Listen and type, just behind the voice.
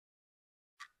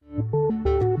Hello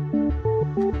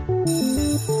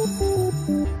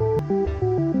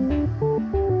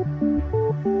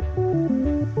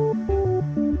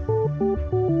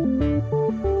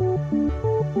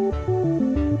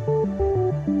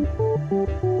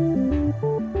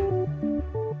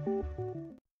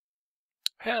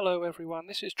everyone,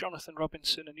 this is Jonathan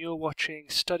Robinson and you're watching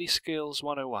Study Skills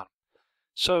 101.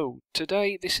 So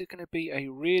today this is going to be a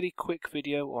really quick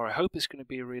video, or I hope it's going to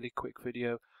be a really quick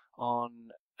video, on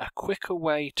a quicker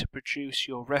way to produce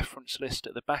your reference list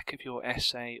at the back of your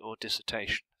essay or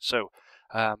dissertation. So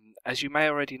as you may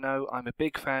already know, I'm a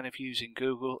big fan of using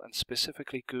Google, and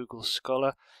specifically Google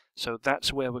Scholar, so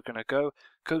that's where we're going to go.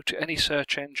 Go to any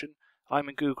search engine. I'm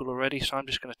in Google already, so I'm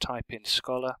just going to type in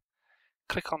Scholar.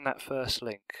 Click on that first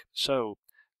link. So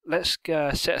let's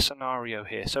set a scenario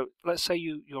here. So let's say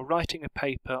you're writing a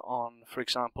paper on, for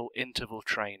example, interval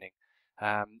training.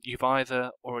 You've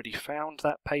either already found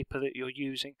that paper that you're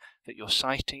using, that you're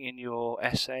citing in your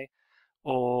essay,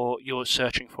 or you're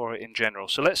searching for it in general.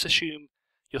 So let's assume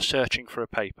you're searching for a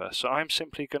paper. So I'm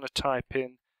simply going to type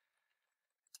in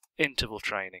interval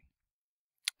training.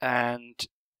 And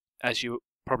as you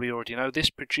probably already know, this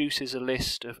produces a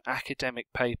list of academic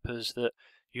papers that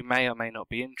you may or may not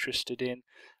be interested in.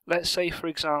 Let's say, for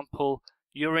example,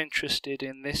 you're interested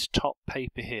in this top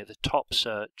paper here, the top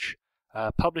search,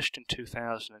 published in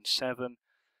 2007.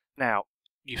 Now,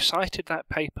 you've cited that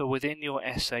paper within your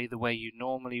essay the way you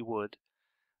normally would,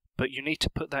 but you need to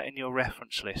put that in your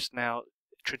reference list. Now,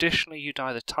 traditionally you'd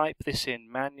either type this in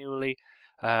manually,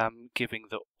 giving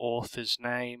the author's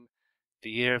name, the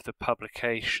year of the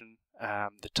publication,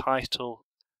 the title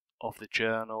of the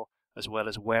journal, as well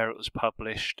as where it was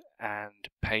published, and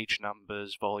page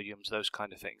numbers, volumes, those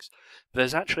kind of things. But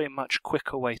there's actually a much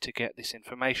quicker way to get this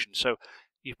information. So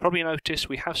you've probably noticed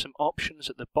we have some options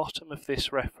at the bottom of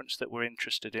this reference that we're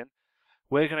interested in.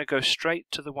 We're going to go straight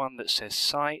to the one that says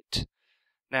Cite.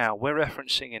 Now, we're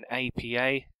referencing an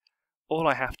APA. All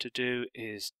I have to do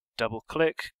is double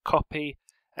click, copy,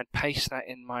 and paste that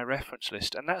in my reference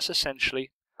list, and that's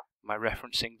essentially my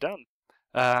referencing done.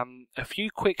 A few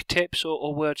quick tips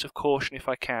or words of caution if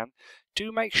I can.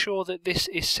 Do make sure that this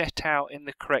is set out in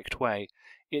the correct way.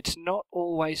 It's not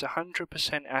always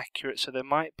 100% accurate, so there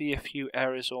might be a few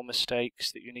errors or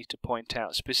mistakes that you need to point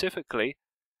out. Specifically,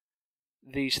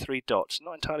 these three dots.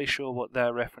 Not entirely sure what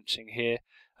they're referencing here.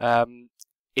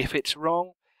 If it's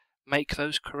wrong, make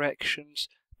those corrections,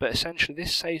 but essentially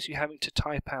this saves you having to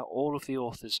type out all of the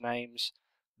authors' names,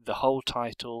 the whole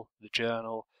title, the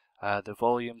journal, the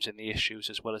volumes and the issues,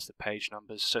 as well as the page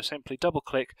numbers. So simply double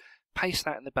click, paste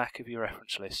that in the back of your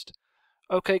reference list.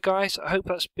 Okay guys, I hope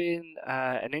that's been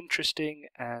an interesting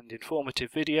and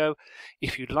informative video.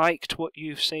 If you liked what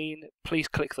you've seen, please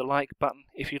click the like button.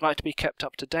 If you'd like to be kept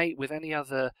up to date with any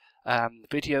other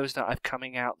videos that I've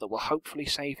coming out that will hopefully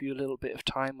save you a little bit of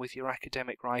time with your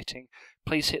academic writing,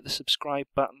 please hit the subscribe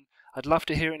button. I'd love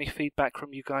to hear any feedback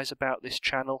from you guys about this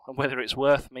channel and whether it's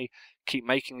worth me keep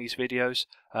making these videos.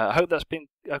 I hope that's been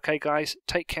okay guys.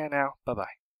 Take care now. Bye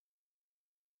bye.